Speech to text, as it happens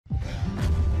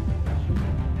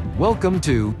Welcome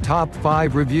to Top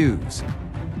 5 Reviews.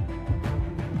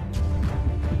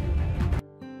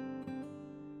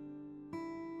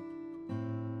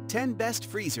 Ten Best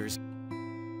Freezers.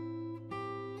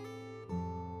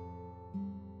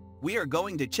 We are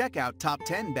going to check out top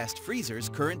 10 best freezers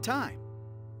current time.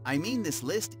 I mean, this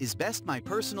list is best my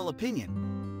personal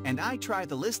opinion, and I try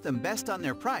to list them best on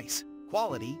their price,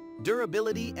 quality,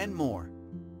 durability, and more.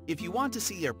 If you want to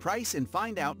see their price and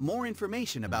find out more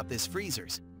information about this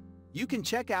freezers, you can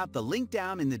check out the link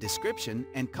down in the description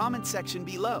and comment section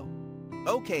below.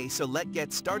 Okay, so let's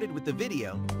get started with the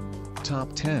video.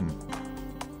 Top 10.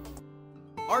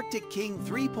 Arctic King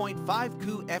 3.5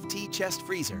 Cu.Ft Chest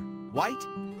Freezer, White.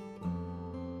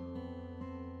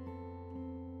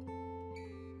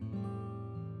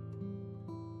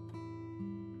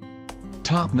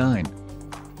 Top 9.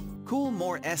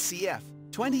 KoolMore SCF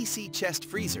 20C Chest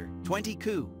Freezer, 20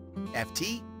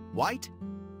 Cu.Ft, White.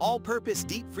 All-purpose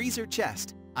deep freezer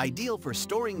chest, ideal for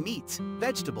storing meats,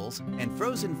 vegetables, and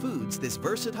frozen foods. This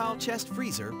versatile chest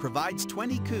freezer provides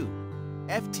 20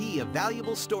 Cu.Ft of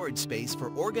valuable storage space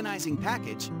for organizing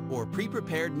package or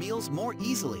pre-prepared meals more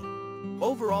easily.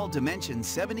 Overall dimensions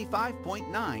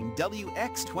 75.9 W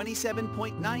x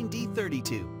 27.9 D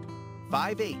 32.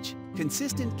 5H.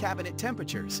 Consistent cabinet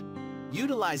temperatures.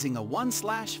 Utilizing a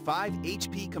 1/5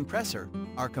 HP compressor,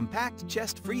 our compact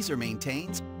chest freezer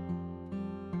maintains.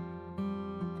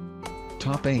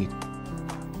 Top 8.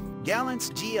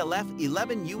 Galanz GLF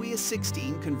 11 UES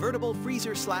 16 Convertible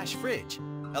Freezer/Fridge.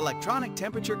 Electronic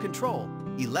temperature control,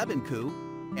 11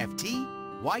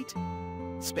 Cu.Ft, White.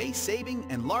 Space-saving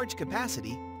and large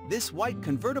capacity, this white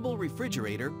convertible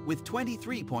refrigerator with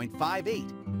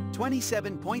 23.58,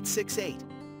 27.68,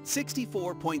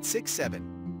 64.67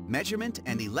 measurement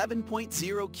and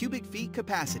 11.0 cubic feet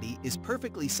capacity is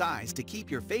perfectly sized to keep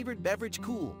your favorite beverage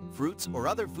cool, fruits or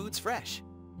other foods fresh.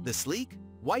 The sleek,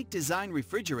 white design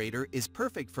refrigerator is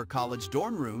perfect for college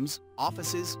dorm rooms,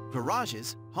 offices,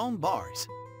 garages, home bars.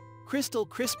 Crystal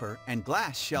crisper and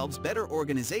glass shelves, better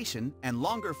organization and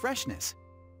longer freshness.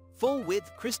 Full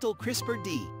width crystal crisper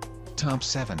D. Top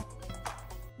 7.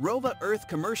 RovaEarth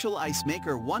Commercial Ice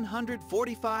Maker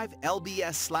 145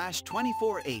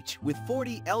 lbs/24H with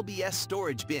 40 lbs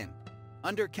storage bin.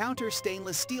 Under-counter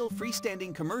stainless steel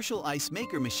freestanding commercial ice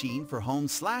maker machine for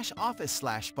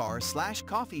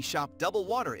home/office/bar/coffee shop. Double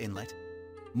water inlet.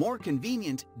 More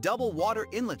convenient double water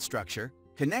inlet structure.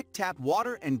 Connect tap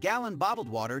water and gallon bottled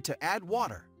water to add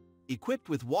water. Equipped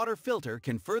with water filter,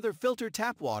 can further filter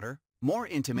tap water. More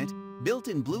intimate,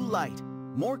 built-in blue light.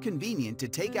 More convenient to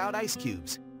take out ice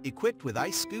cubes. Equipped with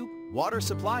ice scoop, water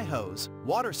supply hose,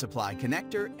 water supply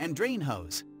connector, and drain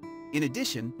hose. In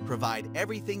addition, provide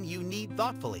everything you need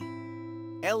thoughtfully.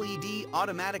 LED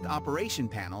automatic operation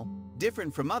panel,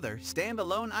 different from other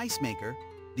standalone ice maker.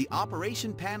 The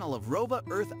operation panel of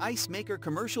RovaEarth Ice Maker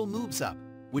Commercial moves up,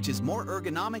 which is more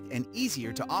ergonomic and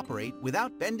easier to operate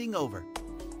without bending over.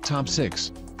 Top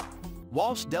 6.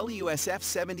 Walsh WSF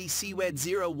 70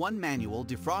 CWED 01 Manual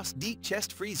Defrost Deep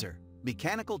Chest Freezer,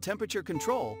 Mechanical Temperature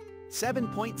Control,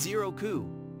 7.0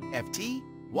 Cu.Ft,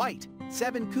 White,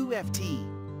 7 Cu.Ft.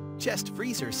 Chest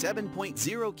Freezer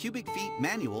 7.0 cubic feet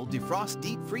manual defrost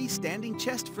deep freestanding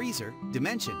chest freezer,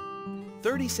 dimension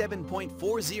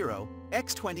 37.40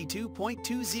 x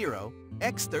 22.20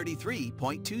 x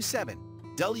 33.27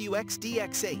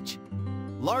 WXDXH.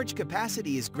 Large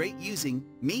capacity is great using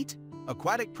meat,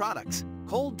 aquatic products,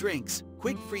 cold drinks,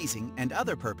 quick freezing, and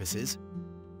other purposes.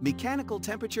 Mechanical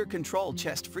temperature control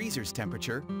chest freezer's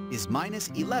temperature is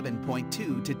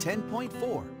 -11.2 to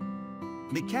 10.4.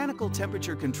 Mechanical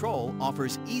temperature control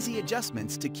offers easy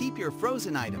adjustments to keep your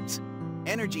frozen items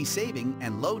energy saving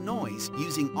and low noise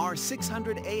using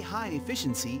R600A high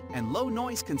efficiency and low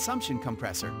noise consumption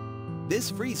compressor.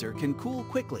 This freezer can cool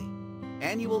quickly.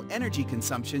 Annual energy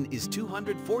consumption is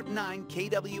 249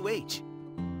 kWh.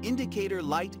 Indicator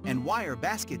light and wire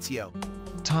baskets.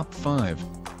 Top 5.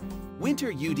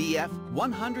 Whynter UDF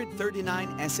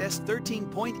 139 SS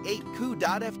 13.8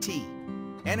 Cu.Ft.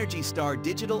 Energy Star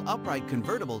Digital Upright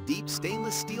Convertible Deep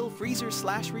Stainless Steel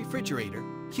Freezer/Refrigerator,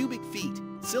 cubic feet,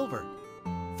 silver.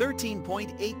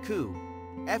 13.8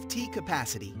 Cu.Ft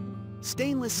capacity.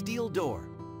 Stainless steel door.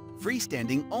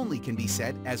 Freestanding only, can be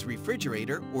set as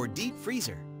refrigerator or deep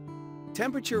freezer.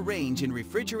 Temperature range in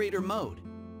refrigerator mode,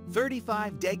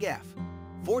 35 deg F,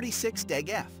 46 deg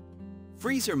F.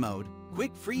 Freezer mode,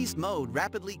 quick freeze mode,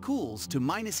 rapidly cools to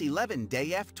 -11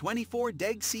 deg F, 24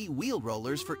 deg C. Wheel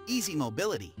rollers for easy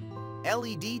mobility.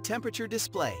 LED temperature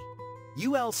display.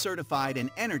 UL certified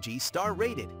and Energy Star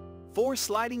rated. 4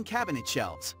 sliding cabinet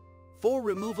shelves. 4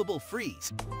 removable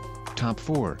freeze. Top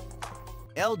 4.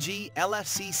 LG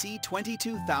LFCC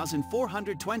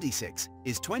 22426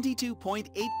 is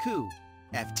 22.8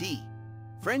 Cu.Ft.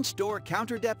 French door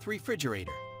counter depth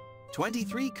refrigerator.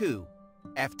 23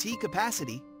 Cu.Ft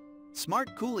capacity.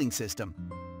 Smart cooling system.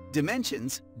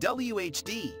 Dimensions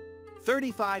WHD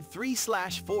 35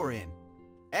 3/4 in.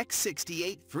 X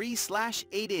 68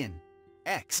 3/8 in.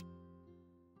 X.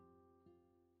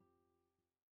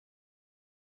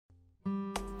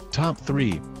 Top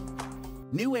 3.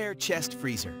 New Air Chest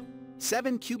Freezer.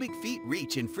 7 cubic feet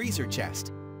reach in freezer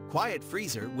chest. Quiet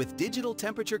freezer with digital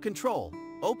temperature control,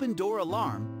 open door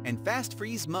alarm, and fast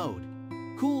freeze mode.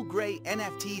 Cool Gray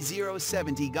NFT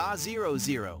 070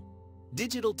 GA00.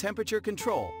 Digital temperature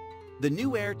control. The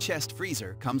New Air Chest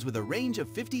Freezer comes with a range of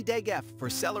 50 degF for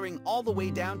cellaring all the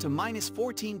way down to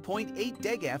 -14.8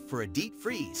 degF for a deep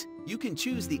freeze. You can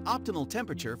choose the optimal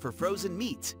temperature for frozen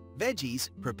meats, veggies,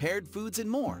 prepared foods,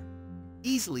 and more.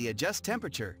 Easily adjust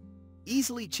temperature.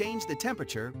 Easily change the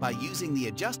temperature by using the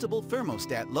adjustable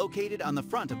thermostat located on the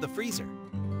front of the freezer.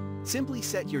 Simply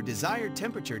set your desired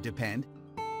temperature depend.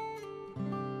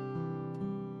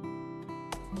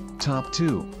 Top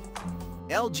 2.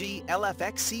 LG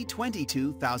LFXC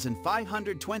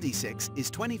 22526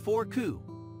 is 24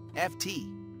 Cu.Ft.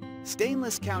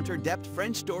 Stainless counter depth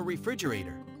French door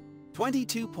refrigerator.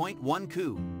 22.1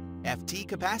 Cu.Ft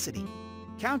capacity.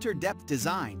 Counter depth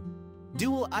design.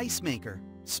 Dual ice maker.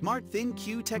 Smart thin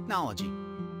Q technology.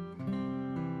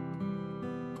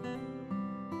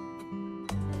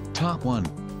 Top 1.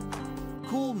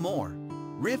 KoolMore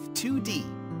Rift 2D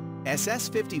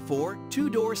SS54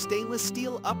 2-door stainless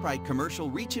steel upright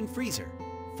commercial reach-in freezer.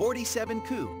 47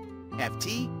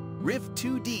 Cu.Ft. Rift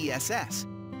 2D SS.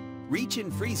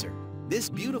 Reach-in freezer. This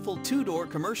beautiful 2-door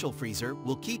commercial freezer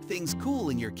will keep things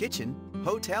cool in your kitchen,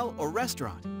 hotel, or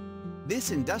restaurant. This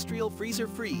industrial freezer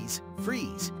freeze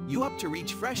you up to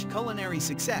reach fresh culinary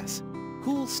success.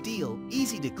 Cool steel,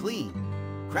 easy to clean.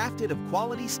 Crafted of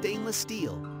quality stainless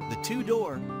steel, the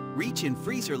 2-door reach-in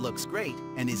freezer looks great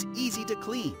and is easy to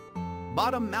clean.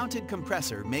 Bottom-mounted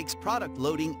compressor makes product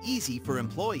loading easy for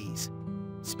employees.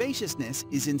 Spaciousness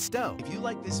is in stow. If you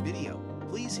like this video,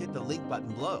 please hit the link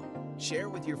button below, share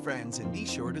with your friends, and be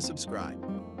sure to subscribe.